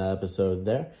can find that episode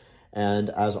there. And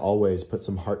as always, put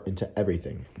some heart into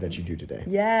everything that you do today.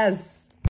 Yes.